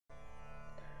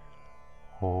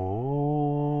Om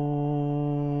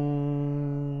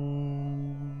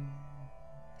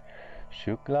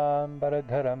Shuklam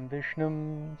Baradharam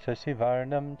Vishnum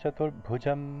Shashivarnam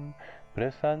Chaturbhujam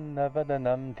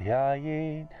Prasannavadanam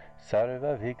Dhyayet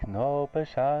Sarva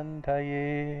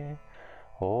Vignopashantaye.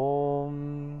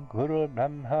 Om Guru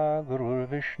Brahma Guru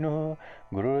Vishnu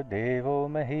Guru Devo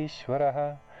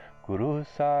Maheshwaraha Guru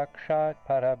Sakshat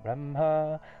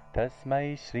Parabrahma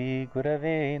Tasmai Shri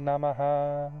Gurave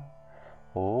Namaha.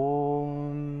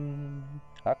 Om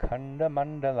Akhanda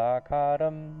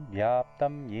Mandalakaram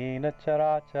Vyaptam Yena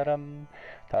Characharam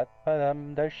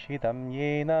Tatpadam Darshitam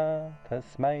Yena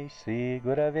Tasmai Shri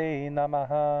Gurave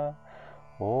Namaha.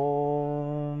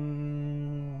 Om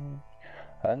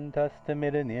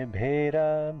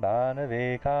Antastamidnibhera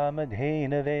Banave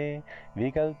Kamadhenave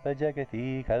Vikalpa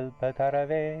Jagati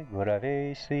Kalpatarave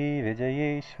Gurave Shri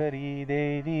Vijayeshwari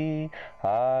Devi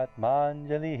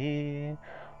Atmanjalihi.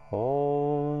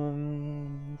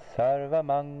 Om Sarva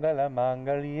Mangala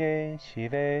Mangalye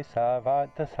Shive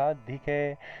Sarvata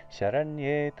Sadhike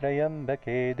Sharanye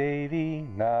Trayambake Devi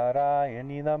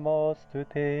Narayani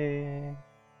Namostute.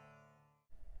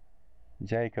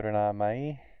 Jai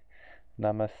Karunamai.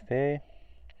 Namaste.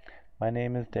 My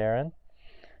name is Darren,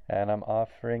 and I'm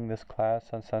offering this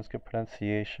class on Sanskrit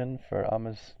pronunciation for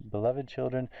Amma's beloved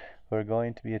children who are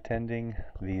going to be attending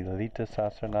the Lalita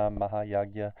Sahasranam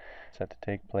Mahayagya set to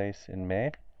take place in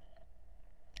May.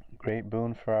 Great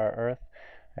boon for our earth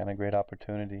and a great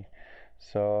opportunity.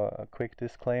 So a quick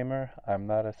disclaimer, I'm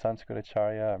not a Sanskrit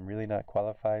acharya, I'm really not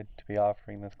qualified to be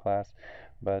offering this class,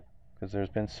 but because there's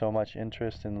been so much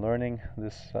interest in learning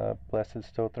this blessed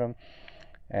stotram,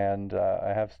 and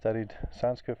I have studied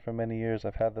Sanskrit for many years.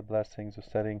 I've had the blessings of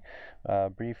studying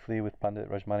briefly with Pandit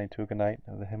Rajmani Tuganite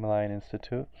of the Himalayan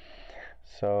Institute.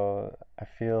 So I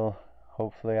feel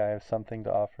hopefully I have something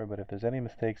to offer, but if there's any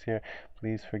mistakes here,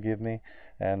 please forgive me,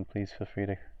 and please feel free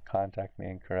to contact me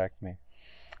and correct me.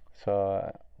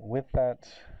 So with that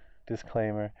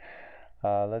disclaimer,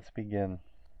 let's begin.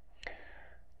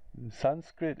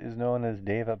 Sanskrit is known as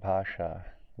Deva Bhasha,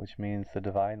 which means the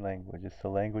divine language. It's the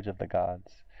language of the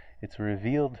gods. It's a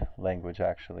revealed language,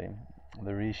 actually.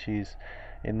 The rishis,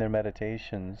 in their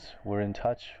meditations, were in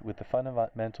touch with the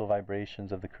fundamental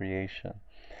vibrations of the creation.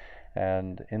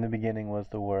 And in the beginning was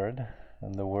the Word,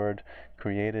 and the Word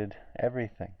created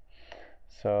everything.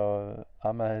 So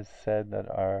Amma has said that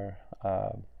our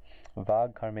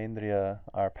Vag Karmendriya,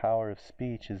 our power of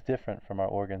speech, is different from our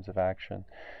organs of action.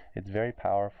 It's very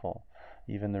powerful.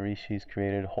 Even the rishis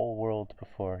created a whole world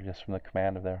before, just from the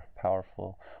command of their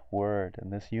powerful word.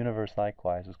 And this universe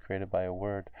likewise was created by a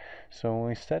word. So when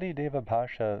we study Deva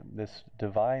Bhasha, this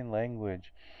divine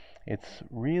language, it's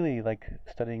really like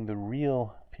studying the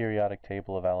real periodic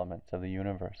table of elements of the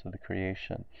universe, of the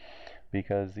creation,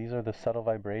 because these are the subtle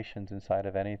vibrations inside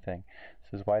of anything.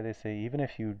 This is why they say even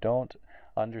if you don't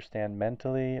understand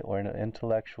mentally or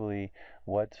intellectually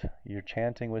what you're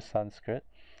chanting with Sanskrit,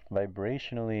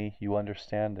 vibrationally you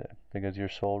understand it because your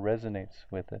soul resonates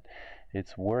with it.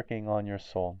 It's working on your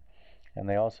soul. And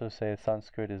they also say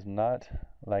Sanskrit is not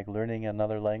like learning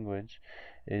another language.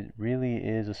 It really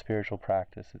is a spiritual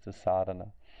practice. It's a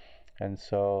sadhana. And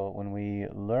so when we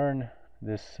learn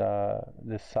this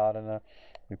sadhana,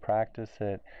 we practice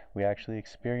it, we actually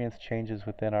experience changes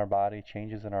within our body,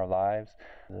 changes in our lives.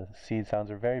 The seed sounds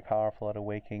are very powerful at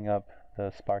awakening up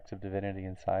the sparks of divinity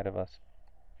inside of us.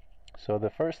 So the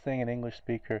first thing an English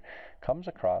speaker comes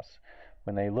across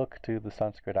when they look to the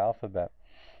Sanskrit alphabet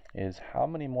is how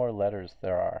many more letters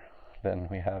there are than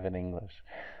we have in English.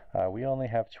 We only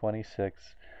have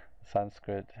 26.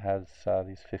 Sanskrit has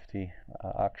these 50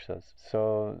 akshas.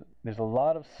 So there's a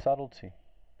lot of subtlety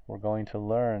we're going to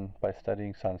learn by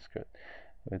studying Sanskrit.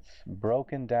 It's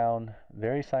broken down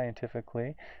very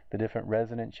scientifically, the different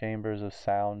resonant chambers of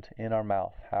sound in our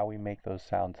mouth, how we make those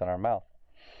sounds in our mouth.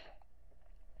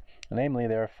 Namely,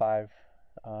 there are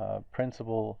 5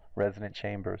 principal resonant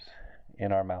chambers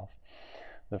in our mouth.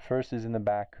 The first is in the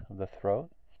back of the throat.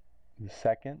 The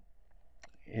second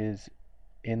is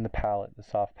in the palate, the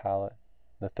soft palate.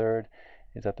 The third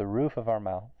is at the roof of our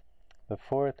mouth. The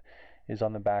fourth is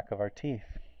on the back of our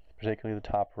teeth, particularly the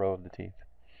top row of the teeth.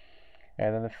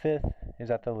 And then the fifth is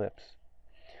at the lips.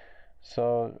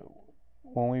 So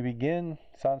when we begin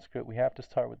Sanskrit, we have to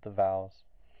start with the vowels.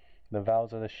 The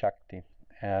vowels are the Shakti,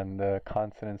 and the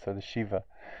consonants are the Shiva,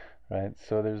 right?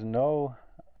 So there's no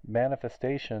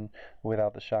manifestation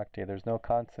without the Shakti. There's no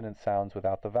consonant sounds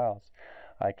without the vowels.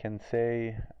 I can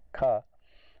say ka,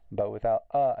 but without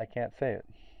I can't say it.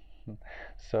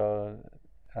 So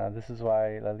This is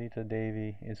why Lalita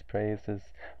Devi is praised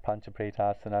as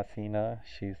Panchapretasana.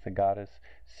 She's the goddess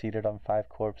seated on 5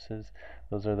 corpses.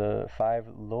 Those are the 5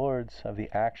 lords of the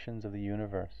actions of the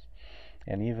universe.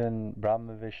 And even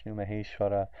Brahma, Vishnu,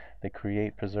 Maheshwara, they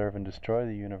create, preserve, and destroy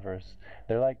the universe.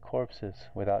 They're like corpses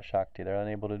without Shakti. They're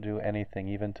unable to do anything,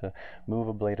 even to move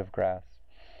a blade of grass.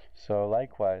 So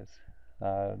likewise,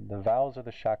 the vowels of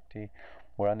the Shakti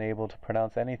were unable to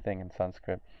pronounce anything in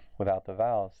Sanskrit without the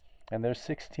vowels. And there's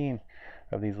 16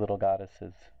 of these little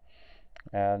goddesses.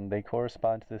 And they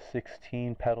correspond to the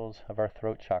 16 petals of our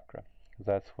throat chakra.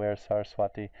 That's where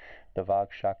Saraswati, the Vag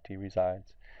Shakti,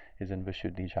 resides, is in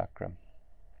Vishuddhi chakra.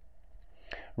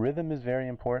 Rhythm is very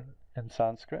important in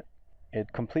Sanskrit.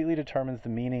 It completely determines the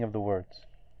meaning of the words,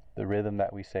 the rhythm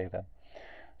that we say them.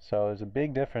 So there's a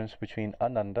big difference between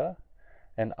Ananda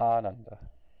and Ananda.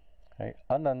 Right?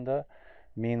 Ananda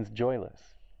means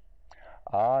joyless.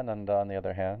 Ananda, on the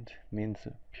other hand, means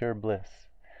pure bliss.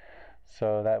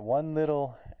 So that one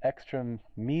little extra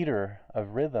meter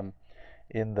of rhythm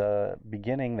in the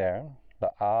beginning there,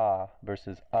 the A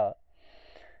versus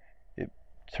it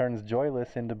turns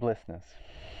joyless into blissness.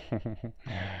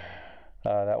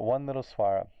 That one little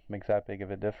swara makes that big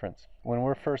of a difference. When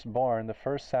we're first born, the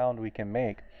first sound we can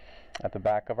make at the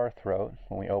back of our throat,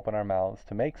 when we open our mouths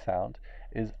to make sound,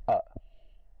 is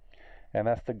and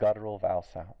that's the guttural vowel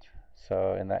sound.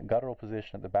 So in that guttural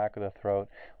position at the back of the throat,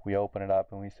 we open it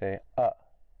up and we say Now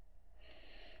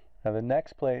the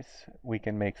next place we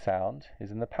can make sound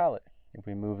is in the palate. If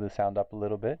we move the sound up a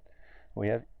little bit, we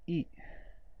have E.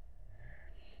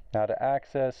 Now to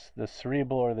access the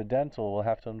cerebral or the dental, we'll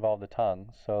have to involve the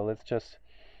tongue. So let's just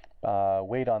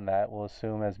wait on that. We'll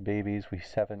assume as babies we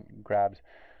haven't grabbed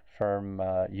firm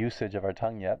usage of our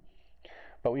tongue yet,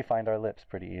 but we find our lips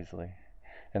pretty easily.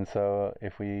 And so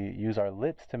if we use our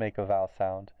lips to make a vowel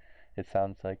sound, it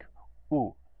sounds like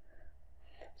oo.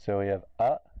 So we have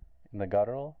in the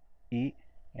guttural, E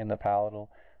in the palatal,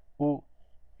 oo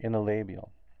in the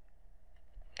labial.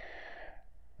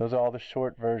 Those are all the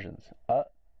short versions.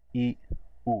 E,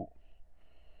 oo.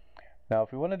 Now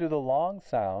if we want to do the long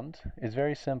sound, it's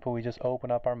very simple. We just open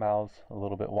up our mouths a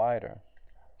little bit wider.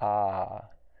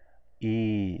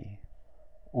 E,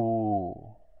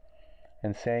 oo.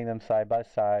 And saying them side by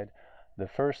side. The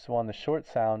first one, the short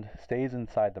sound, stays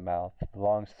inside the mouth. The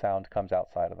long sound comes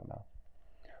outside of the mouth.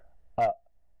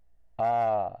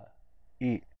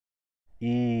 E,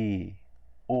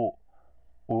 oo,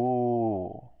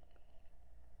 oo.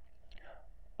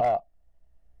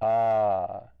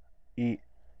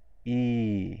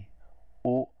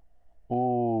 Oo,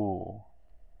 oo.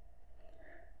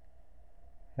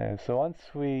 And so once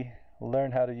we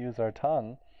learn how to use our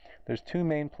tongue, there's 2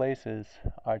 main places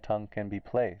our tongue can be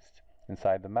placed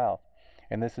inside the mouth.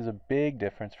 And this is a big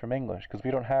difference from English because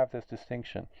we don't have this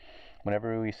distinction.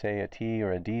 Whenever we say a T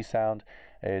or a D sound,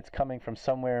 it's coming from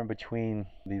somewhere in between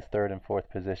these 3rd and 4th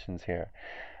positions here.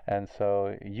 And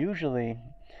so usually,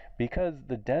 because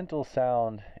the dental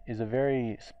sound is a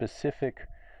very specific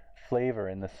flavor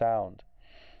in the sound,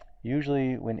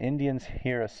 usually when Indians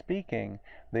hear us speaking,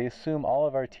 they assume all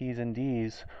of our T's and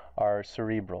D's are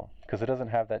cerebral because it doesn't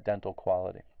have that dental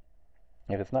quality.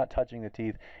 If it's not touching the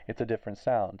teeth, it's a different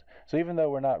sound. So even though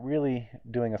we're not really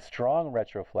doing a strong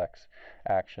retroflex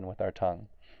action with our tongue,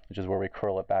 which is where we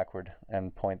curl it backward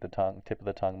and point the tongue, tip of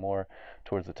the tongue more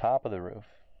towards the top of the roof,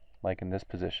 like in this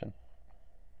position.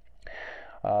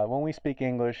 When we speak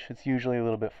English, it's usually a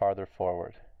little bit farther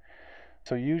forward.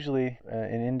 So usually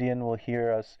an Indian will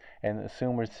hear us and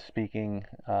assume we're speaking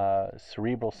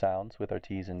cerebral sounds with our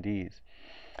T's and D's.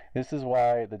 This is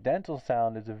why the dental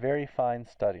sound is a very fine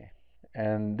study.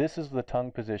 And this is the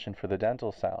tongue position for the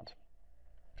dental sound.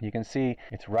 You can see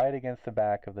it's right against the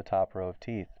back of the top row of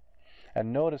teeth.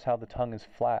 And notice how the tongue is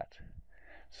flat.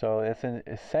 So it's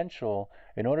essential,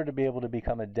 in order to be able to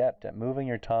become adept at moving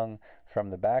your tongue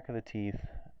from the back of the teeth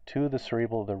to the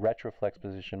cerebral, the retroflex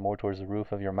position, more towards the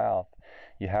roof of your mouth,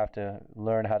 you have to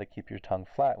learn how to keep your tongue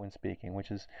flat when speaking,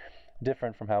 which is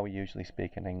different from how we usually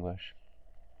speak in English.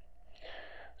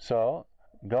 So,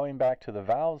 going back to the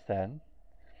vowels then,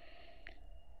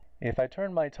 if I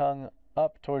turn my tongue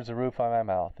up towards the roof of my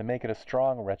mouth and make it a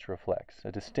strong retroflex,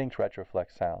 a distinct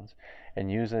retroflex sound,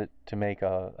 and use it to make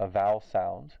a vowel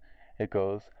sound, it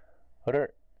goes r,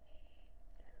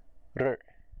 r,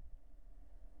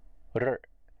 r.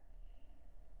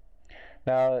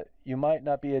 Now, you might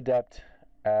not be adept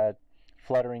at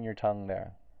fluttering your tongue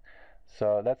there,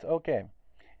 so that's okay.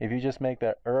 If you just make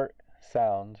the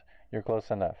sound, you're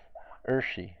close enough.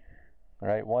 Urshi,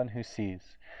 right? One who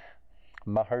sees.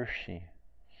 Maharshi,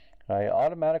 Right?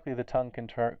 Automatically the tongue can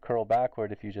curl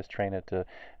backward if you just train it to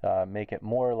make it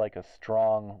more like a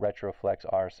strong retroflex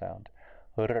R sound.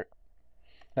 R.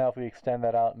 Now if we extend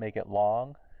that out and make it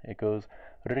long, it goes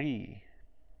ri,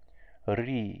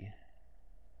 ri,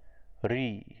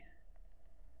 ri.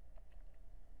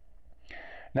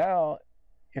 Now,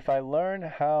 if I learn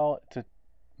how to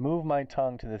move my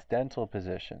tongue to this dental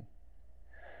position,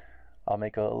 I'll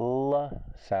make a l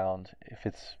sound if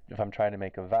I'm trying to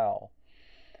make a vowel.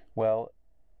 Well,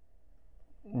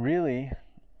 really,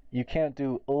 you can't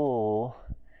do l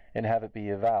and have it be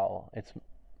a vowel. It's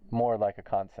more like a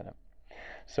consonant.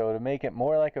 So to make it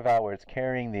more like a vowel where it's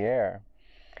carrying the air,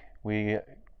 we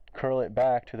curl it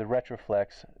back to the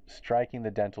retroflex, striking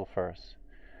the dental first.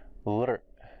 Lr,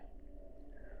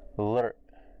 lr,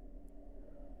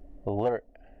 lr.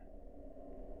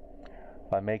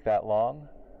 If I make that long,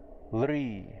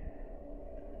 lri,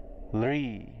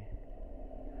 lri,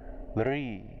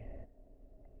 lri,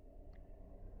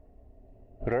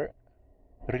 r,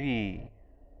 ri,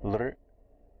 lr,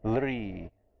 lri,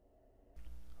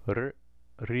 r,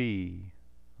 ri,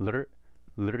 lr,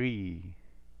 lri.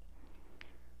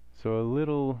 So a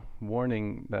little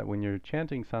warning that when you're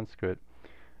chanting Sanskrit,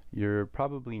 you're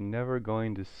probably never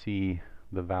going to see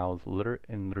the vowels lr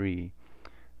and ri.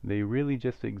 They really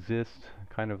just exist,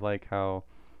 kind of like how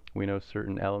we know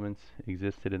certain elements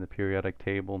existed in the periodic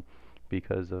table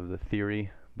because of the theory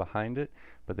behind it,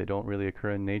 but they don't really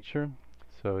occur in nature.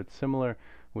 So it's similar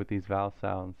with these vowel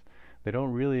sounds. They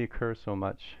don't really occur so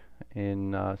much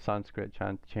in Sanskrit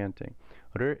chanting.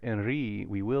 R and ri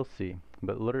we will see,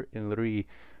 but lr and ri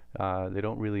they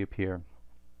don't really appear.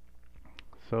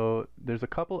 So there's a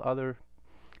couple other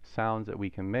sounds that we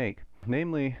can make,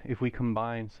 namely if we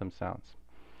combine some sounds.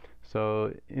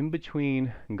 So in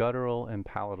between guttural and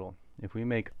palatal, if we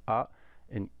make a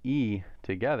and e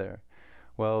together,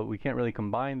 well, we can't really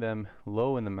combine them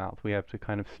low in the mouth. We have to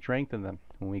kind of strengthen them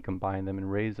when we combine them and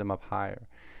raise them up higher.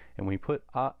 And when we put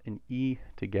a and e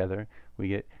together, we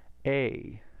get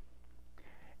a,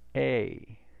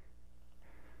 a.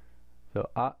 So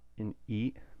a and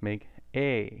e make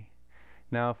a.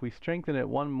 Now if we strengthen it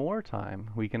one more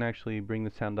time, we can actually bring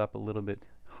the sound up a little bit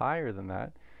higher than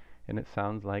that, and it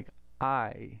sounds like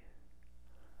I.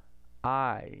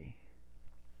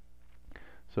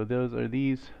 So those are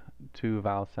these two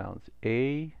vowel sounds,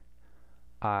 a,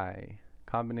 I,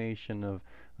 combination of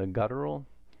the guttural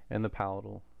and the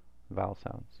palatal vowel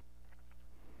sounds.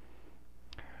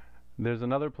 There's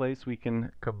another place we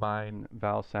can combine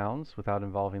vowel sounds without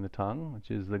involving the tongue,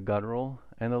 which is the guttural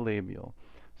and the labial.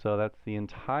 So that's the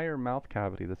entire mouth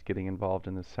cavity that's getting involved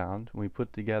in this sound. When we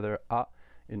put together a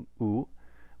and u,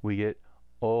 we get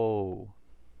o,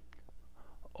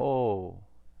 o.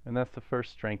 And that's the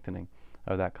first strengthening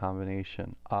of that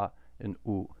combination. A and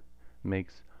u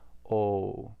makes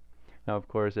o. Now, of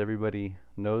course, everybody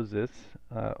knows this.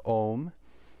 Om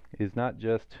is not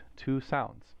just two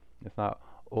sounds. It's not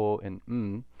o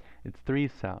and it's three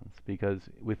sounds, because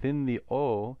within the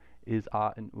o is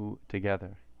a and u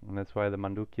together. And that's why the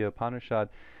Mandukya Upanishad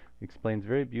explains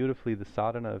very beautifully the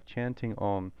sadhana of chanting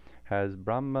Om has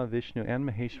Brahma, Vishnu, and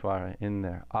Maheshwara in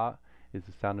there. A is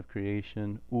the sound of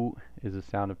creation, U is the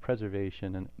sound of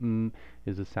preservation, and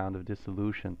is the sound of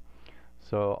dissolution.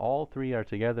 So all three are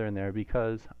together in there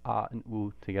because A and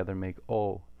U together make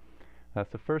O. That's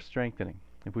the first strengthening.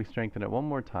 If we strengthen it one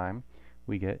more time,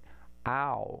 we get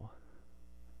ow,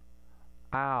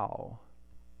 ow,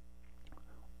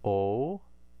 O,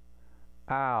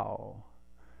 ow.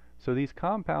 So these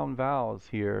compound vowels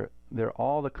here, they're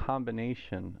all the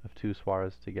combination of two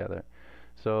swaras together.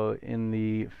 So in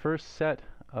the first set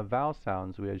of vowel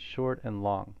sounds, we had short and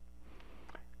long.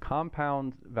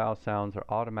 Compound vowel sounds are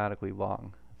automatically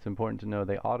long. It's important to know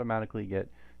they automatically get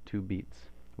 2 beats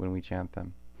when we chant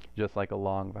them, just like a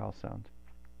long vowel sound.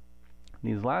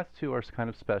 These last two are kind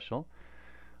of special.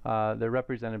 They're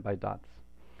represented by dots.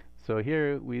 So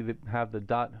here we have the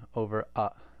dot over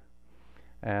a,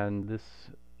 and this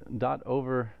dot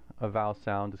over a vowel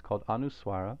sound is called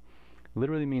anuswara.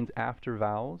 Literally means after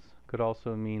vowels. Could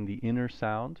also mean the inner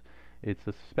sound. It's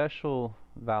a special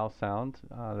vowel sound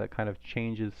that kind of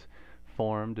changes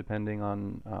form depending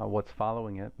on what's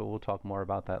following it, but we'll talk more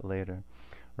about that later.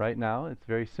 Right now, it's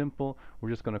very simple. We're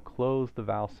just going to close the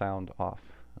vowel sound off,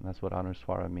 and that's what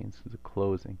anuswara means, it's a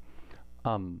closing.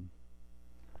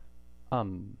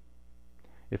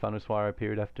 If anuswara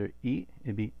appeared after I,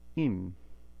 it'd be im.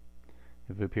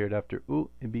 If it appeared after u,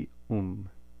 it'd be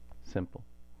Simple.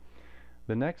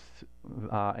 The next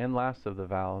and last of the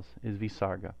vowels is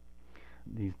visarga.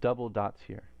 These double dots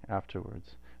here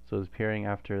afterwards. So it's appearing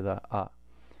after the a.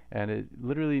 and it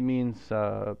literally means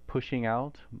pushing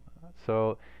out.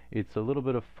 So it's a little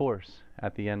bit of force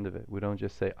at the end of it. We don't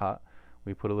just say ah.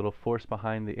 We put a little force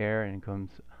behind the air and it comes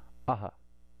aha,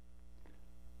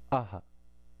 aha.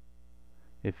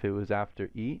 If it was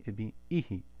after E, it'd be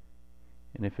ihi.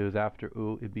 And if it was after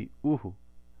U, it'd be uhu.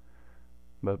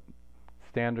 But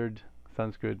standard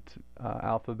Sanskrit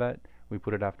alphabet, we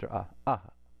put it after ah,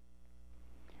 aha.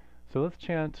 So let's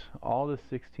chant all the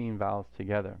 16 vowels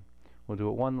together. We'll do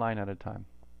it one line at a time.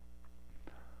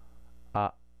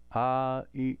 A, a, I,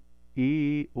 u,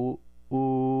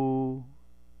 u.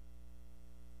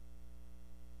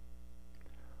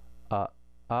 A,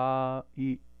 I,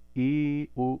 u,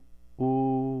 u.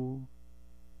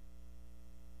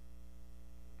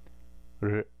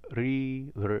 R,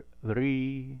 ri, r,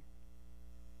 ri.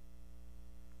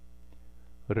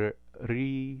 R,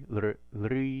 ri, r,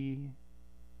 ri.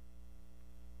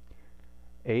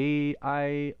 A,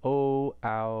 I, O,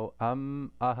 ow,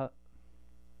 ah.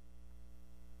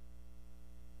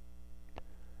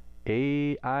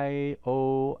 A, I,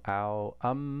 O, ow,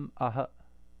 ah.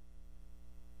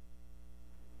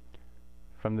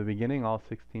 From the beginning, all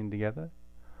 16 together.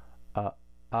 A,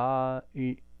 I,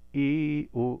 u,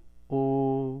 u.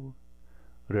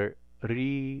 R,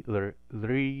 ri, r,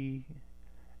 ri.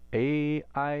 A,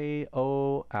 I,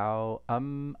 O, ow,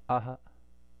 ah.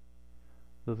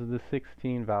 Those are the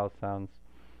 16 vowel sounds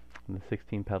and the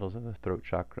 16 petals of the throat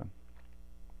chakra.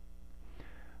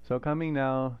 So coming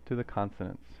now to the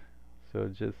consonants. So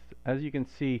just, as you can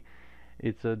see,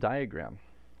 it's a diagram.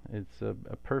 It's a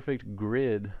perfect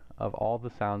grid of all the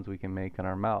sounds we can make in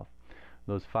our mouth.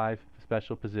 Those 5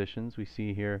 special positions we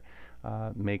see here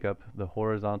make up the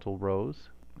horizontal rows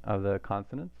of the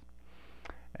consonants.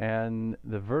 And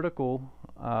the vertical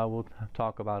we'll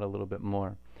talk about a little bit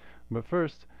more. But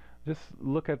first, just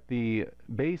look at the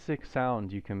basic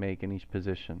sound you can make in each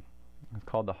position. It's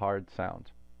called the hard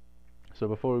sound. So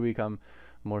before we become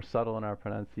more subtle in our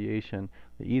pronunciation,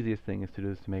 the easiest thing is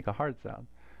to make a hard sound.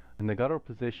 In the guttural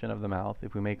position of the mouth,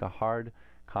 if we make a hard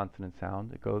consonant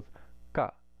sound, it goes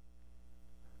ka,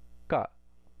 ka,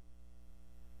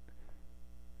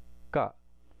 ka.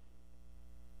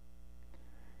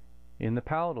 In the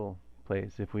palatal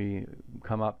place, if we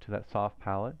come up to that soft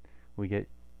palate, we get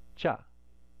cha,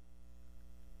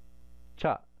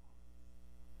 cha.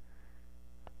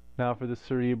 Now for the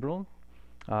cerebral,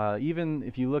 even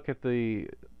if you look at the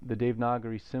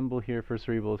Devanagari symbol here for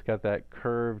cerebral, it's got that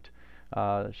curved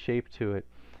shape to it.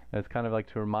 And it's kind of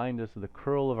like to remind us of the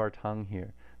curl of our tongue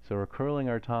here. So we're curling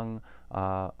our tongue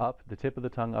up, the tip of the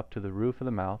tongue up to the roof of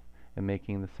the mouth and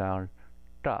making the sound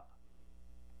ta,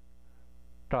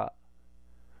 ta.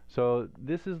 So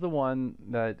this is the one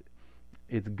that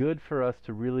it's good for us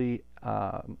to really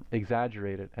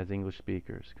exaggerate it as English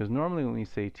speakers. Because normally when we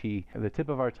say T, the tip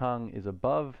of our tongue is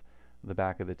above the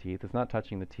back of the teeth. It's not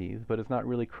touching the teeth, but it's not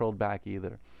really curled back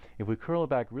either. If we curl it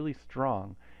back really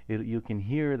strong, you can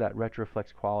hear that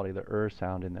retroflex quality, the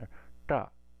sound in there. Da,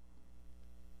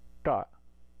 da.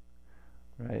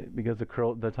 Right? Because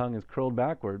the tongue is curled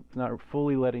backward, it's not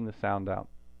fully letting the sound out.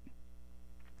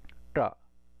 Da.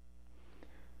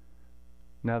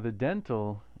 Now the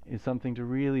dental is something to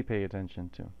really pay attention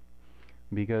to,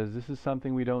 because this is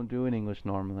something we don't do in English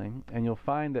normally, and you'll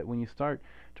find that when you start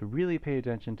to really pay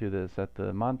attention to this, that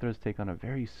the mantras take on a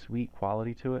very sweet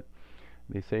quality to it.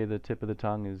 They say the tip of the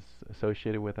tongue is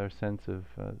associated with our sense of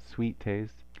sweet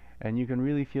taste, and you can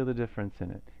really feel the difference in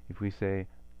it. If we say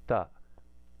ta,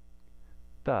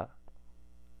 ta,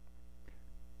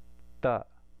 ta,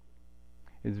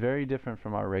 it's very different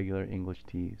from our regular English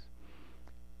T's.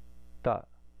 Ta,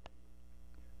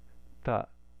 ta.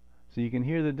 So you can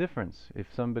hear the difference if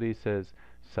somebody says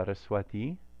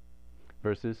Saraswati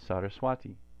versus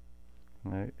Saraswati.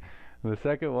 Right? The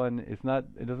second one is not,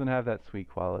 it doesn't have that sweet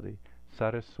quality.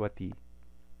 Saraswati.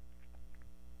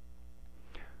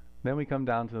 Then we come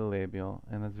down to the labial,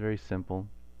 and that's very simple.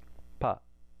 Pa,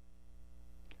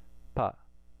 pa.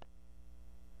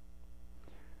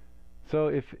 So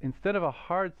if instead of a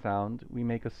hard sound we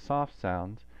make a soft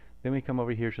sound, then we come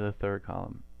over here to the third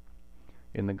column.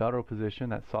 In the guttural position,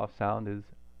 that soft sound is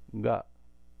ga,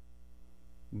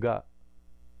 ga,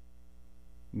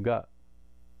 ga.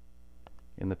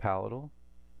 In the palatal,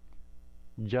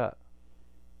 ja,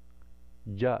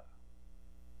 ja,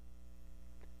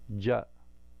 ja.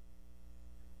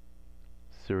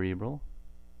 Cerebral,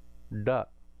 da,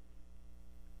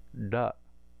 da,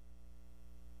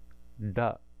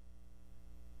 da.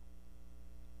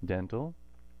 Dental,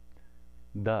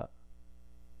 da,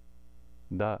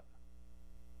 da,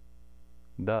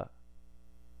 da.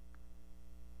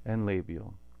 And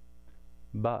labial,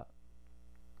 ba,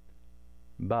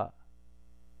 ba,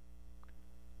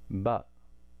 ba.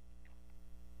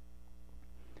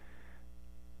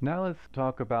 Now let's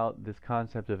talk about this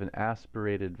concept of an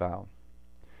aspirated vowel.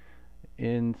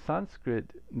 In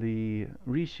Sanskrit, the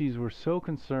rishis were so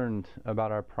concerned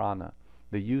about our prana,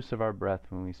 the use of our breath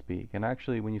when we speak. And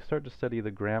actually, when you start to study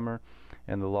the grammar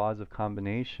and the laws of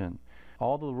combination,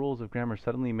 all the rules of grammar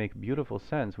suddenly make beautiful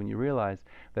sense when you realize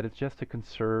that it's just to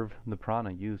conserve the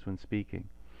prana used when speaking.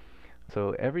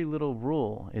 So every little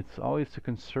rule, it's always to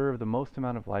conserve the most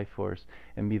amount of life force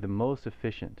and be the most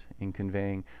efficient in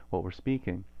conveying what we're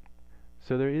speaking.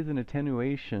 So there is an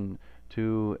attenuation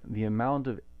to the amount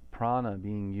of prana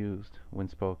being used when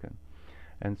spoken.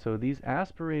 And so these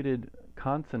aspirated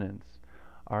consonants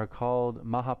are called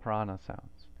mahaprana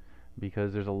sounds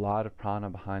because there's a lot of prana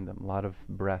behind them, a lot of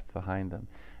breath behind them.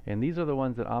 And these are the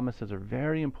ones that Amma says are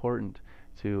very important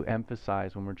to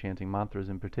emphasize when we're chanting mantras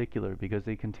in particular because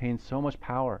they contain so much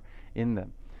power in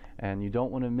them. And you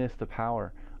don't want to miss the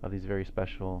power of these very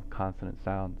special consonant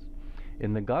sounds.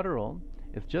 In the guttural,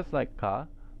 it's just like ka,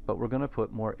 but we're going to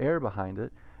put more air behind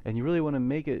it. And you really want to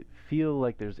make it feel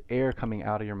like there's air coming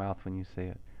out of your mouth when you say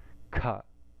it. Ka,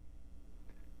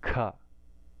 ka,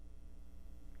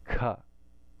 ka.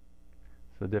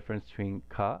 So the difference between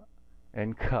ka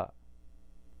and ka.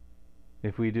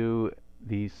 If we do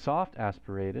the soft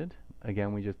aspirated,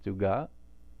 again we just do ga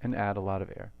and add a lot of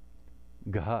air.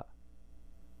 Gaha,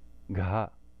 gaha,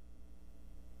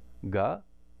 ga,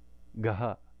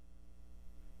 gaha.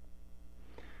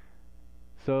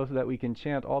 So that we can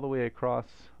chant all the way across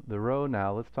the row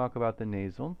now, let's talk about the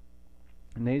nasal.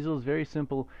 Nasal is very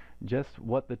simple, just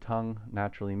what the tongue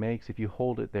naturally makes if you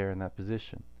hold it there in that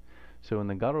position. So in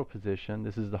the guttural position,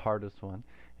 this is the hardest one,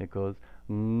 it goes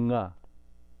nga,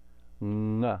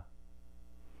 nga.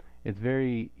 It's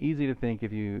very easy to think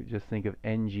if you just think of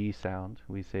ng sound.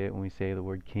 We say it when we say the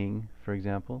word king, for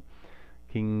example.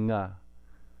 Kinga.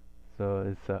 So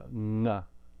it's a nga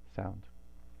sound.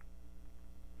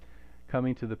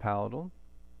 Coming to the palatal,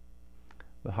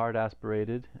 the hard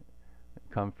aspirated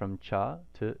come from cha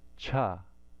to cha,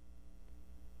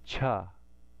 cha.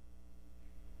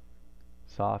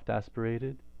 Soft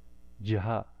aspirated,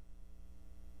 jah,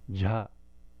 jah.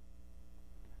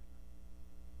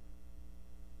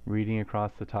 Reading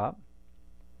across the top,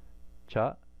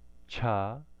 cha,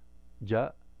 cha, ja,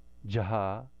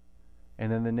 jaha.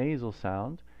 And then the nasal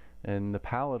sound, and the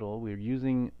palatal, we're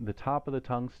using the top of the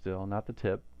tongue still, not the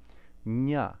tip.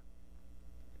 Nya,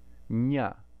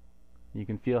 nya. You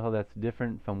can feel how that's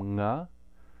different from nga.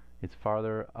 It's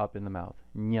farther up in the mouth.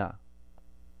 Nya.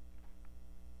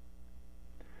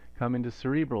 Come into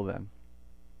cerebral then.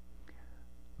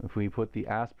 If we put the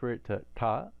aspirate to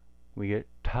ta, we get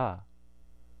ta,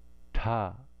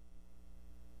 ta.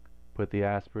 Put the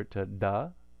aspirate to da,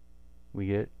 we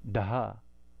get daha,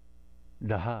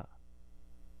 daha.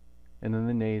 And then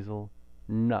the nasal,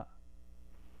 na.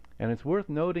 And it's worth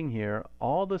noting here,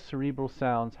 all the cerebral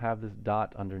sounds have this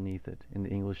dot underneath it in the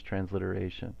English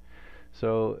transliteration.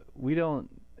 So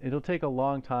it'll take a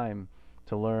long time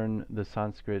to learn the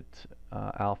Sanskrit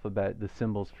alphabet, the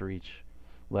symbols for each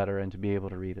letter, and to be able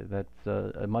to read it. That's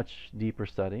a much deeper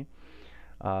study.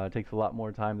 It takes a lot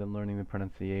more time than learning the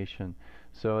pronunciation.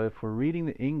 So if we're reading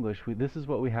the English, this is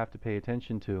what we have to pay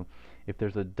attention to. If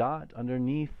there's a dot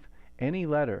underneath any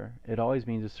letter, it always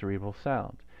means a cerebral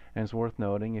sound. And it's worth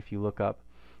noting, if you look up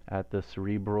at the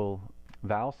cerebral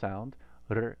vowel sound,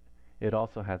 r, it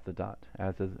also has the dot,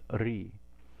 as is ri.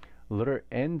 Lr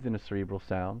ends in a cerebral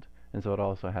sound, and so it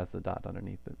also has the dot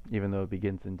underneath it, even though it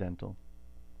begins in dental.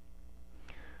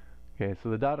 Okay, so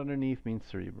the dot underneath means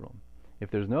cerebral.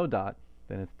 If there's no dot,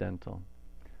 then it's dental.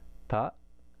 Ta,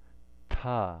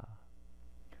 ta,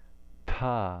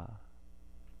 ta.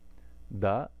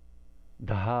 Da,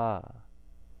 dha,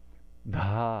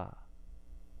 dha.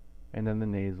 And then the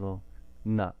nasal,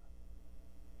 na.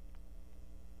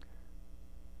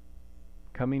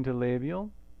 Coming to labial,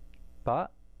 ba,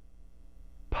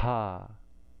 pa,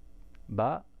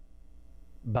 ba,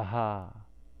 baha,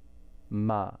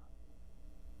 ma.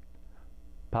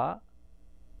 Pa,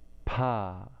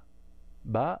 pa,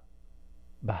 ba,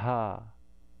 baha,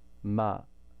 ma.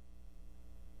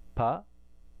 Pa,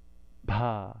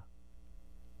 pa,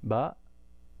 ba,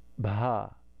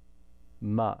 baha,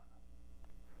 ma.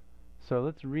 So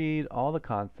let's read all the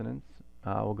consonants.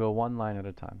 We'll go one line at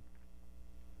a time.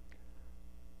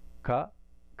 Ka,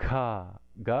 ka,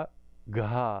 ga,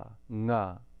 gha,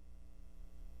 nga.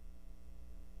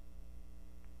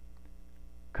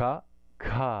 Ka,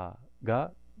 ka, ga,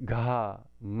 gha,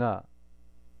 nga.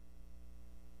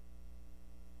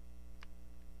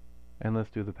 And let's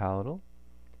do the palatal.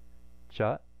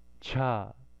 Cha,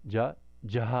 cha, ja,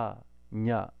 jaha,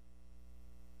 nya.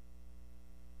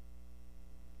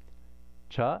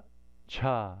 Cha,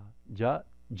 cha, ja,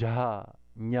 jaha,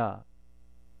 nya.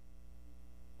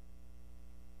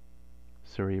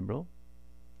 Cerebral.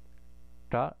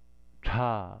 Ta,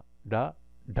 ta, da,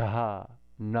 daha,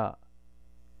 na.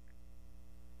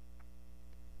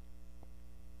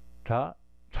 Ta,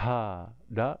 ta,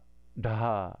 da,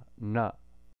 daha, na.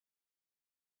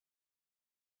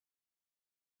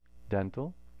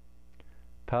 Dental.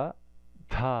 Ta,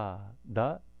 ta,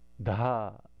 da,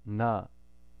 daha, na.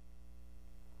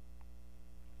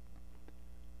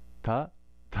 Ta,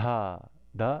 ta,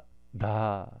 da,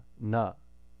 daha, na.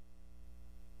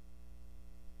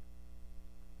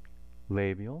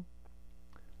 Labial.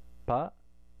 Pa,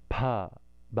 pa,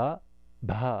 ba,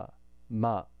 bha,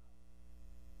 ma.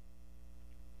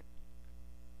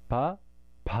 Pa,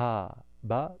 pa,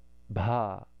 ba,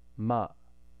 bha, ma.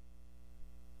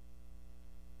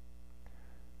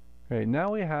 Right,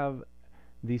 now we have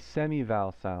the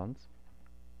semi-vowel sounds.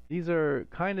 These are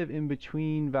kind of in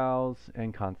between vowels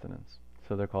and consonants,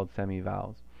 so they're called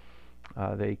semi-vowels.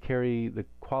 They carry the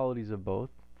qualities of both,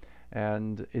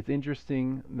 and it's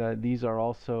interesting that these are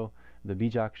also the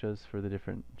bijakshas for the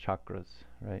different chakras,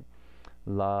 right?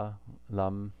 La,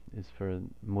 lam is for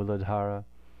Muladhara,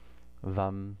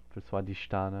 vam for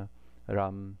Swadhisthana,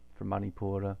 ram for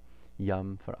Manipura,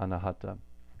 yam for Anahata.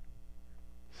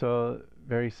 So,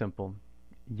 very simple.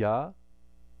 Ya,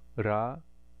 ra,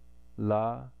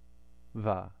 la,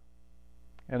 va.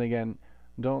 And again,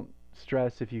 don't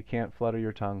stress if you can't flutter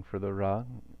your tongue for the ra.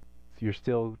 You're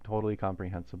still totally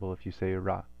comprehensible if you say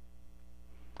ra.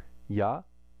 Ya,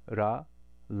 ra,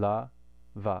 la,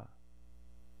 va.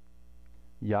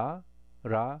 Ya,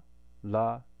 ra,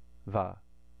 la, va.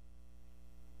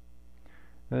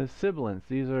 The sibilants,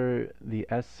 these are the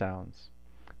S sounds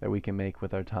that we can make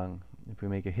with our tongue. If we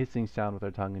make a hissing sound with our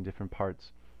tongue in different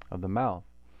parts of the mouth.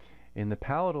 In the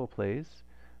palatal place,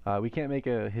 we can't make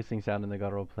a hissing sound in the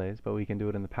guttural place, but we can do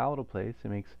it in the palatal place. It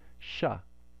makes sha,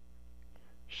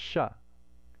 sha.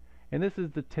 And this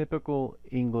is the typical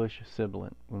English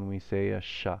sibilant when we say a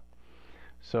sha.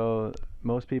 So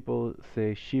most people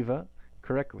say Shiva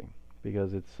correctly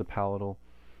because it's a palatal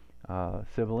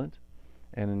sibilant,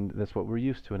 and that's what we're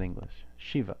used to in English.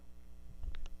 Shiva,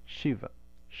 Shiva,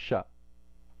 sha.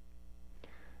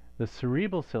 The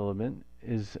cerebral sibilant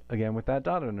is again with that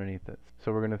dot underneath it.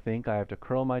 So we're going to think I have to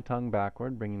curl my tongue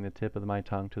backward, bringing the tip of my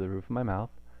tongue to the roof of my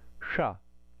mouth. Sha,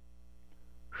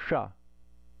 sha.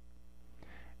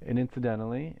 And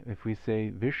incidentally, if we say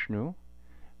Vishnu,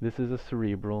 this is a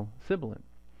cerebral sibilant.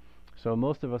 So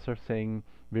most of us are saying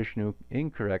Vishnu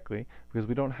incorrectly because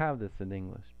we don't have this in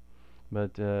English.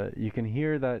 But you can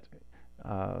hear that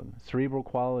cerebral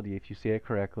quality if you say it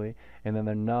correctly, and then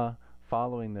the na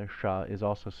following the sha is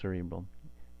also cerebral.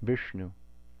 Vishnu,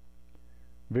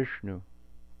 Vishnu,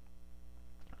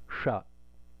 sha.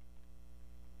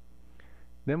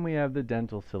 Then we have the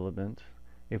dental sibilant.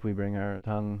 If we bring our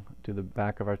tongue to the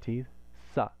back of our teeth,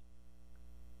 sa,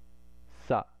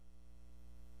 sa.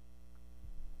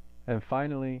 And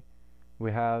finally,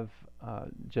 we have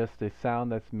just a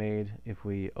sound that's made if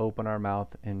we open our mouth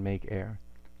and make air.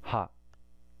 Ha,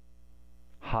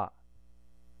 ha.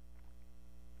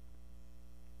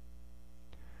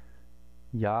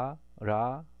 Ya,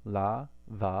 ra, la,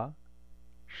 va,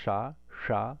 sha,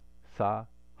 sha, sa,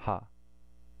 ha.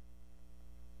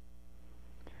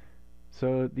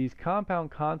 So these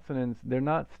compound consonants, they're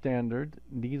not standard.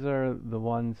 These are the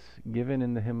ones given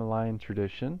in the Himalayan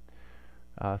tradition.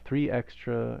 3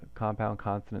 extra compound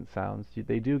consonant sounds.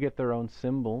 They do get their own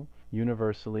symbol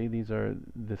universally. These are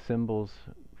the symbols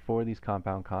for these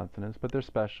compound consonants, but they're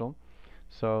special,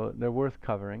 so they're worth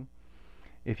covering.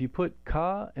 If you put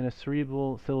ka and a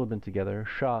cerebral sibilant together,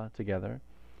 sha together,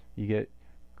 you get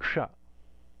ksha,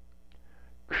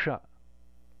 ksha.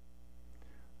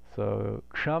 So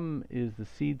ksham is the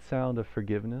seed sound of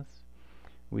forgiveness.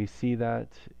 We see that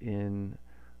in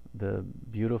the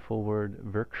beautiful word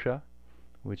vriksha,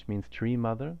 which means tree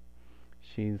mother.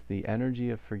 She's the energy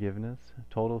of forgiveness,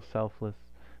 total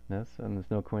selflessness, and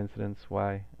there's no coincidence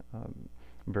why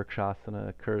Vrikshasana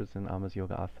occurs in Amma's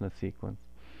Yoga Asana sequence,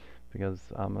 because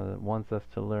Amma wants us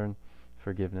to learn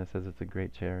forgiveness as it's a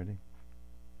great charity.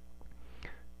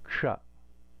 Ksha.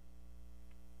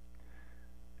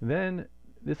 Then,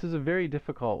 this is a very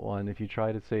difficult one if you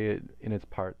try to say it in its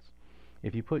parts.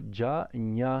 If you put ja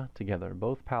and nya together,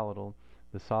 both palatal,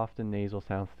 the soft and nasal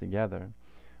sounds together,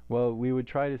 well, we would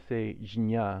try to say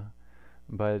jnya,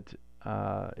 but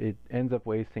it ends up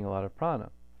wasting a lot of prana.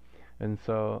 And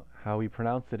so how we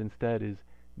pronounce it instead is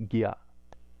gya,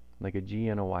 like a G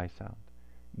and a Y sound.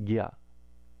 Gya.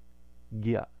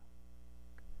 Gya.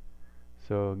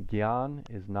 So Gyan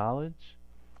is knowledge.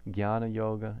 Jnana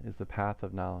Yoga is the path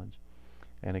of knowledge.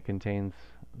 And it contains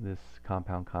this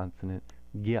compound consonant,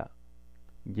 Gya,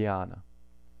 Jnana.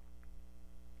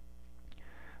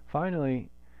 Finally,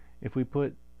 if we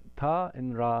put Ta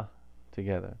and Ra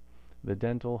together, the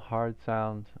dental hard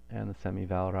sound and the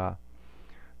semi-vowel Ra,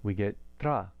 we get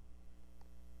Tra,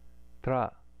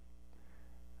 Tra.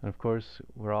 And of course,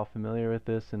 we're all familiar with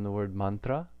this in the word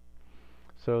mantra.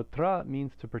 So Tra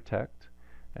means to protect,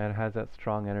 and it has that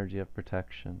strong energy of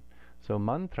protection. So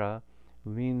mantra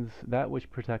means that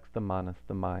which protects the manas,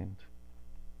 the mind.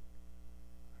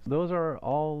 Those are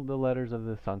all the letters of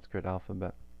the Sanskrit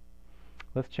alphabet.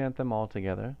 Let's chant them all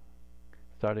together,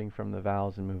 starting from the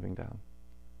vowels and moving down.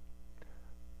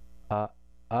 A,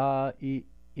 I,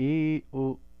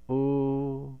 U,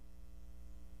 U.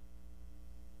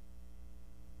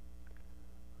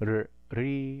 R,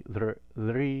 Ri, Lr,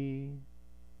 Lri.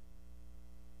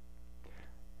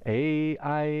 A,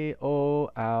 I, O,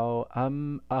 Au,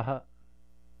 Ah.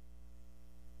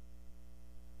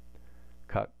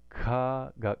 Ka,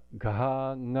 Ka, Ga,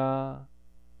 Ga, Nga.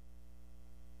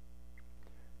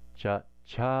 Cha,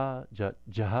 Cha, Ja,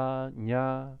 Ja,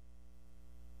 Nya.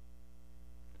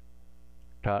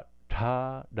 Ta,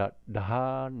 Ta, Da,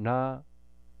 Da, Na.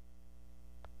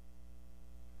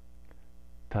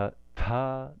 Ta,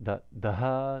 Ta, Da,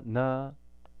 Da, Na.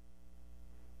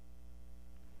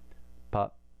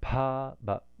 Pa, Pa,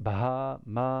 Ba, Ba,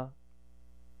 Ma.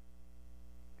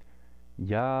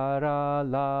 Yara,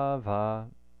 Lava.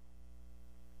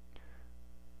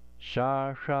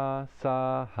 Sha, Sha,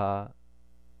 Sa, Ha.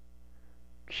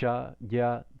 Ksha,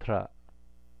 Gya, Tra.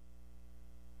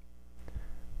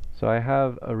 So I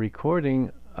have a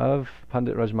recording of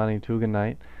Pandit Rajmani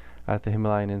Tuganite at the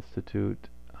Himalayan Institute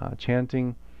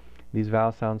chanting these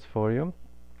vowel sounds for you.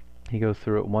 He goes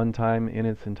through it one time in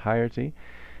its entirety,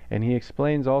 and he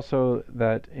explains also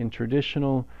that in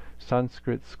traditional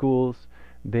Sanskrit schools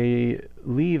they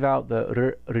leave out the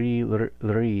r, ri, lr,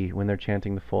 lri when they're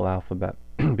chanting the full alphabet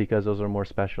because those are more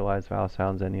specialized vowel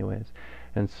sounds anyways.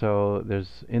 And so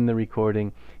there's, in the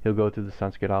recording, he'll go through the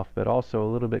Sanskrit alphabet also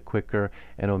a little bit quicker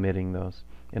and omitting those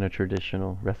in a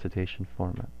traditional recitation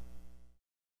format.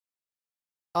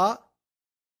 A,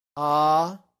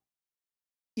 I,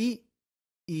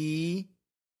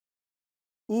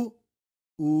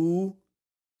 U,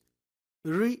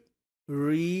 Ri,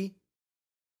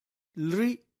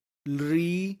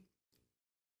 Lri,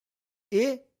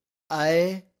 E,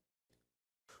 I,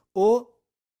 O,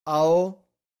 Au,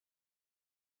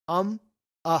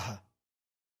 Ah.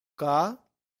 Ka,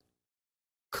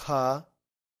 Kha,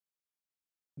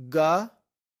 Ga,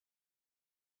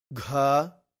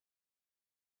 Gha,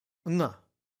 Nga.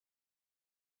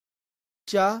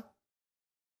 Cha,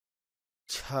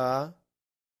 Cha,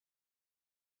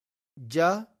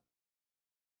 Ja,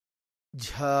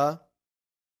 Jha,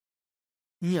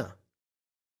 Nya.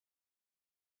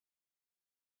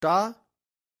 Ta,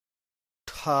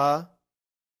 Tha,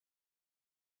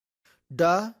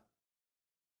 Da,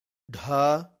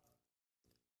 Dha,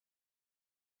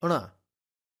 Ana.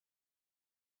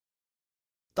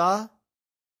 Ta,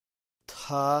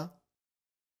 Tha,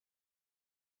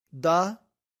 Da,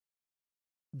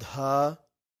 Dha,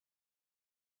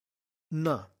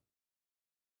 Na.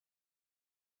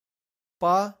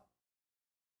 Pa,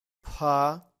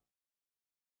 Pha,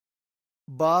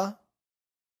 Ba,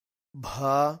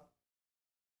 Bha,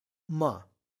 Ma.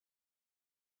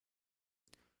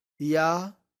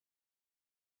 Ya,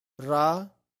 Ra,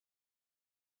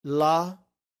 La,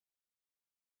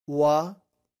 Wa,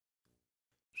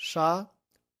 Sha,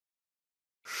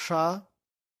 Sha,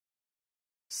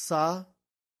 Sa,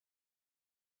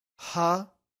 Ha,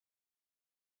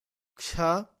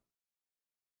 Ksha,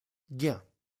 Gya.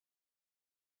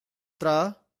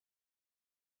 Tra,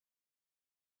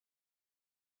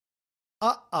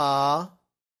 A,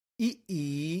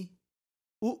 I,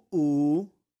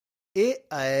 U, E,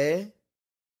 I,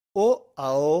 O,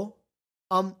 Au,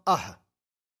 Ah.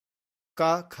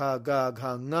 Ka, Kha, Ga,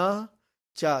 Gha, Nga.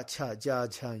 Cha, Cha, Ja,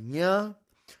 Cha, Nya.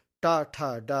 Ta,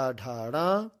 Tha, Da, Dha,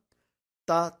 Ra.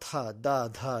 Ta, Tha, Da,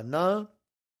 Dha, Na.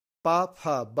 Pa,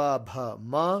 Pha, Ba, Bha,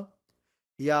 Ma.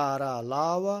 Ya, Ra,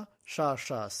 Lava. Sha,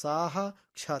 Sha, Sa, Ha.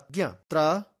 Ksha, Gya.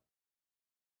 Tra,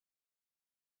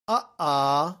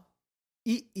 A,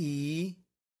 I,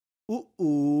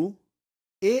 U,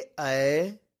 E,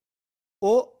 I,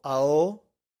 O, Au,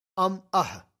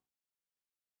 Ah.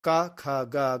 Ka, Kha,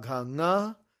 Ga, Gha,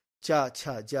 Nga. Cha,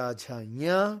 Cha, Ja, Cha,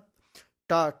 Nya.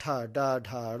 Ta, Tha, Da,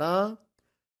 Dha, Ra.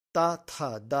 Ta,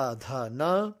 Tha, Da, Dha,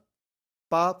 Na.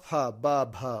 Pa, Pha, Ba,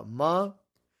 Bha, Ma.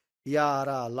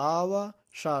 Yara lava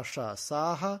shasha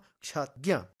saha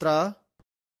kshatgyan tra.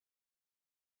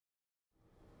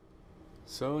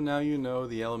 So now you know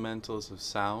the elementals of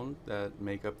sound that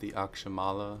make up the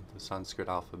Akshamala, the Sanskrit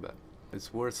alphabet.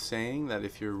 It's worth saying that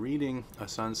if you're reading a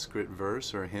Sanskrit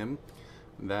verse or hymn,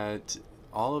 that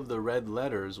all of the red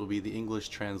letters will be the English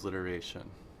transliteration.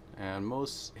 And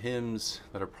most hymns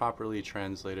that are properly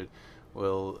translated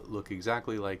will look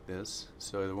exactly like this,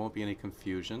 so there won't be any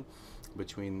confusion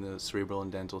between the cerebral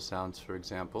and dental sounds, for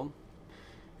example.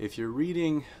 If you're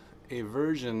reading a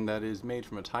version that is made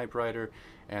from a typewriter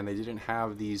and they didn't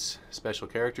have these special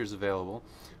characters available,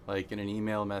 like in an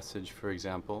email message, for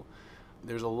example,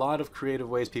 there's a lot of creative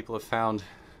ways people have found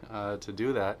to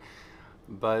do that,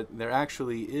 but there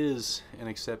actually is an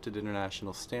accepted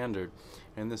international standard,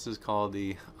 and this is called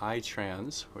the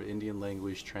iTrans, or Indian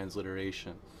Language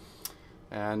Transliteration.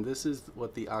 And this is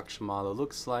what the Akshamala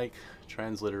looks like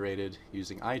transliterated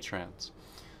using iTrans.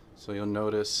 So you'll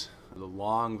notice the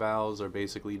long vowels are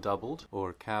basically doubled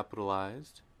or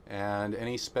capitalized, and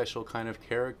any special kind of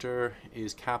character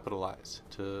is capitalized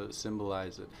to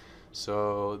symbolize it.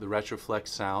 So the retroflex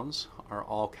sounds are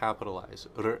all capitalized.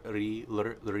 R, ri,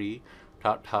 lr, ri,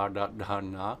 ta, ta, da, da,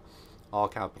 na, all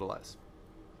capitalized.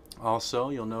 Also,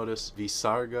 you'll notice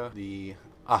visarga, the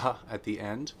aha at the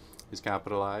end, is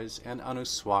capitalized, and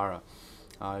anuswara.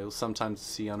 You'll sometimes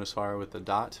see anuswara with a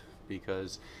dot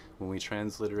because when we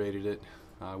transliterated it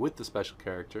with the special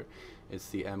character, it's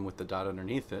the M with the dot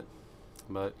underneath it.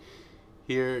 But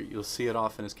here you'll see it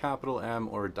often as capital M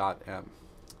or dot M.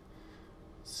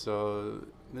 So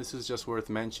this is just worth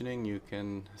mentioning. You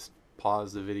can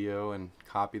pause the video and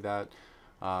copy that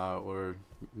or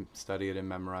study it and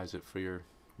memorize it for your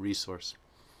resource.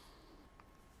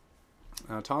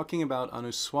 Now, talking about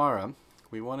anuswara,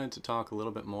 we wanted to talk a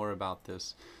little bit more about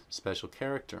this special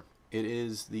character. It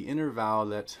is the inner vowel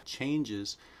that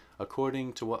changes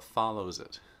according to what follows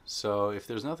it. So if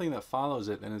there's nothing that follows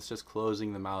it, then it's just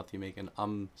closing the mouth. You make an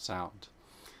sound.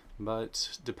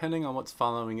 But depending on what's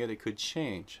following it, it could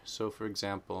change. So for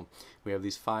example, we have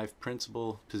these 5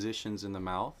 principal positions in the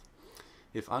mouth.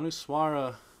 If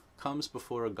anuswara comes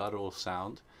before a guttural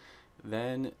sound,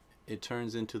 then it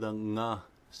turns into the nga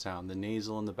sound, the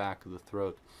nasal in the back of the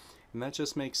throat. And that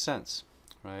just makes sense,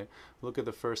 right? Look at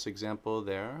the first example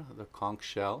there. The conch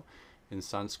shell in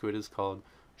Sanskrit is called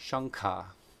shankha.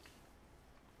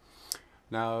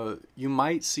 Now, you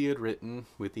might see it written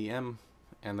with the M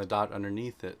and the dot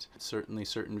underneath it. Certainly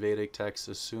certain Vedic texts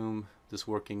assume this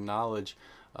working knowledge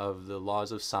of the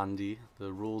laws of sandhi,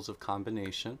 the rules of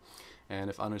combination, and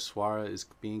if anuswara is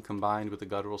being combined with the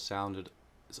guttural sound, it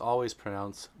is always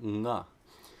pronounced nga,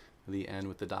 the N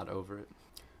with the dot over it.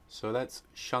 So that's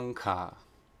shankha.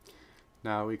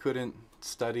 Now, we couldn't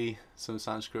study some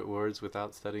Sanskrit words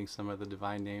without studying some of the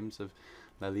divine names of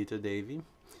Lalita Devi,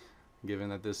 given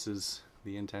that this is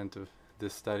the intent of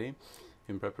this study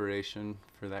in preparation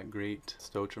for that great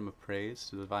stotram of praise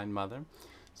to the Divine Mother.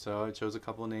 So I chose a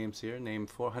couple names here. Name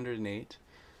 408,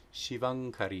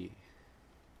 Shivankari,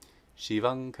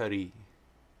 Shivankari,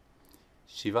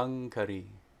 Shivankari.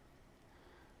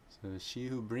 So she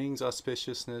who brings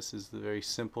auspiciousness is the very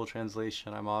simple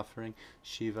translation I'm offering.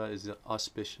 Shiva is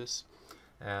auspicious,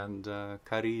 and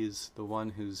Kari is the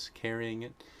one who's carrying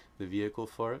it, the vehicle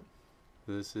for it.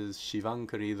 This is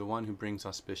Shivankari, the one who brings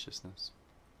auspiciousness.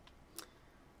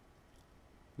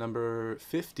 Number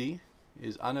 50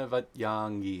 is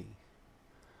Anavatyangi.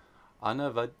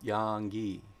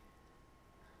 Anavatyangi.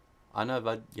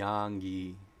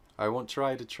 Anavatyangi. I won't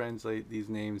try to translate these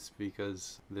names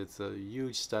because it's a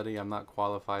huge study. I'm not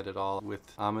qualified at all. With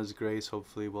Amma's grace,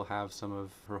 hopefully we'll have some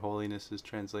of Her Holiness's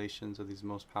translations of these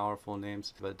most powerful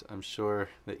names, but I'm sure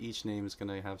that each name is going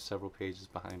to have several pages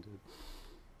behind it.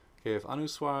 Okay, if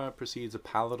anuswara precedes a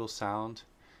palatal sound,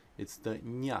 it's the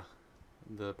nya,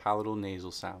 the palatal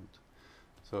nasal sound.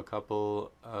 So a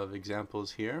couple of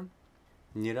examples here.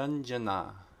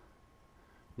 Niranjana,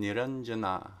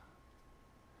 Niranjana,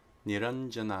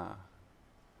 Niranjana.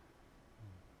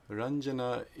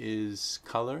 Ranjana is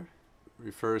color,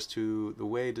 refers to the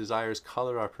way desires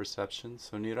color our perception.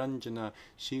 So Niranjana,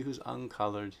 she who's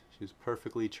uncolored, she's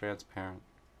perfectly transparent.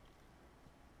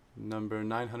 Number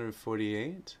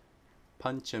 948,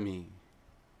 Panchami,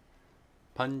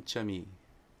 Panchami,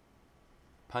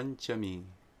 Panchami.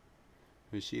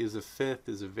 She is the 5th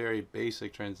is a very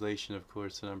basic translation, of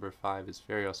course. The number 5 is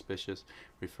very auspicious,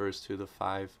 refers to the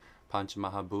 5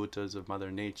 Panchamahabhutas of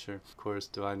Mother Nature. Of course,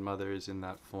 Divine Mother is in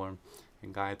that form,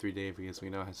 and Gayatri Devi, as we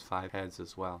know, has 5 heads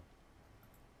as well.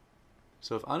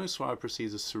 So if anuswara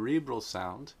precedes a cerebral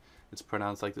sound, it's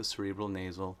pronounced like the cerebral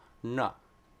nasal na.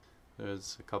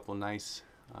 There's a couple nice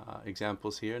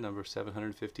Examples here, number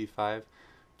 755,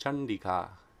 Chandika,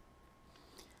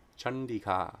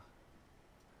 Chandika,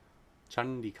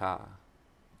 Chandika.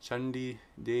 Chandi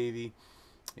Devi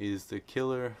is the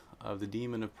killer of the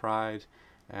demon of pride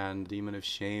and demon of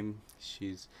shame.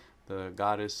 She's the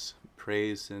goddess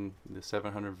praised in the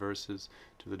 700 verses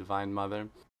to the Divine Mother.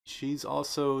 She's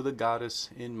also the goddess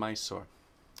in Mysore,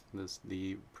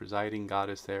 the presiding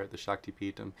goddess there at the Shakti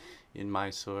Peetham in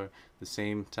Mysore, the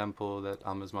same temple that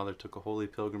Amma's mother took a holy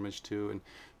pilgrimage to and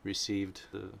received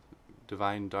the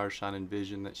divine darshan and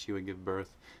vision that she would give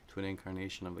birth to an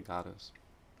incarnation of the goddess.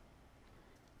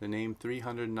 The name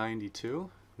 392,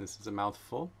 this is a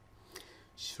mouthful.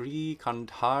 Shri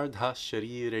Kantardha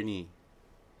Sharirani.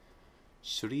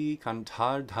 Shri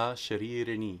Kantardha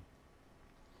Sharirani.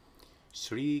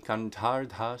 Shri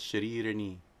Kantardha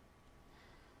Sharirani.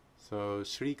 So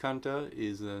Shri Kanta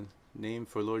is a name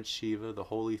for Lord Shiva, the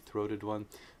holy throated one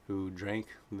who drank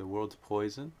the world's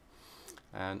poison.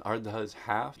 And Ardha is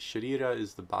half. Sharira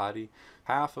is the body.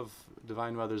 Half of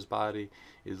Divine Mother's body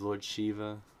is Lord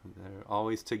Shiva. They're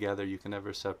always together. You can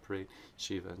never separate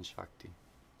Shiva and Shakti.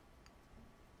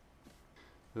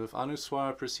 So if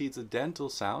Anuswara precedes a dental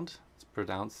sound, it's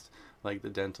pronounced like the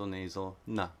dental nasal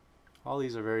na. All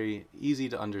these are very easy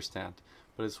to understand,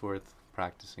 but it's worth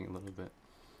practicing a little bit.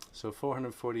 So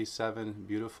 447,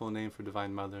 beautiful name for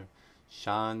Divine Mother,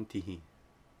 Shantihi.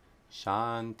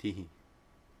 Shantihi.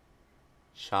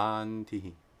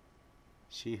 Shantihi.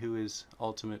 She who is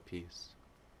ultimate peace.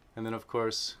 And then of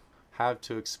course, have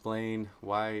to explain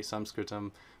why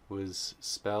Sanskritam was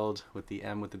spelled with the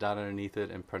M with the dot underneath it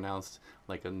and pronounced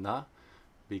like a na,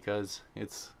 because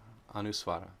it's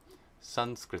Anuswara.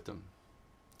 Sanskritam.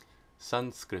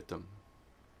 Sanskritam.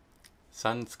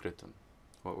 Sanskritam.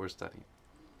 What we're studying.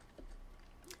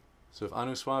 So if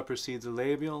Anuswara precedes a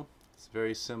labial, it's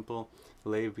very simple.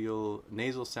 Labial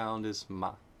nasal sound is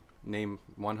ma. Name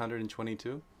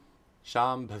 122.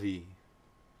 Shambhavi.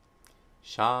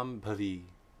 Shambhavi.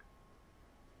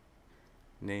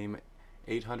 Name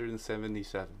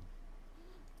 877.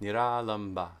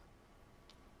 Niralamba.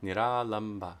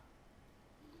 Niralamba.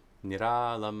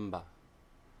 Niralamba.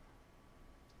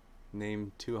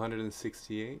 Name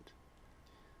 268.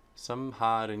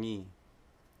 Samharani.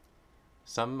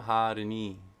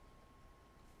 Samharani.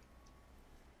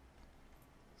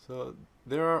 So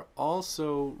there are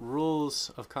also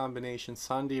rules of combination,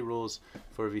 sandhi rules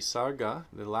for visarga,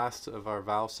 the last of our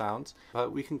vowel sounds,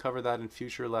 but we can cover that in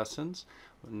future lessons.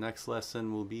 The next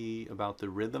lesson will be about the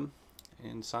rhythm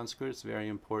in Sanskrit. It's very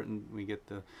important we get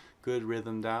the good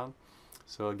rhythm down.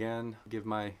 So again, give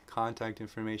my contact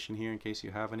information here in case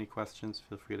you have any questions.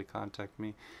 Feel free to contact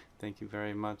me. Thank you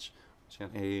very much.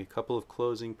 A couple of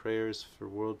closing prayers for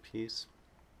world peace.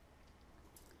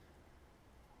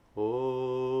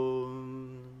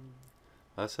 Om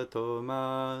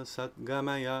Asatoma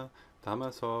Satgamaya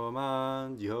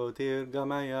Tamasoma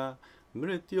Jyotirgamaya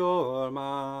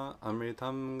Mrityorma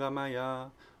Amritam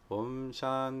Gamaya Om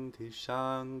Shanti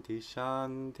Shanti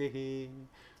Shanti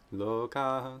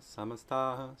Loka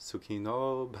Samasta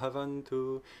Sukhino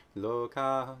Bhavantu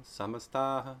Loka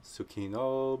Samasta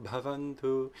Sukhino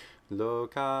Bhavantu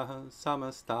Loka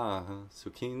Samasta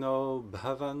Sukhino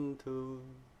Bhavantu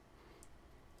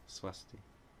Swasti.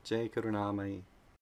 Jai Karunamai.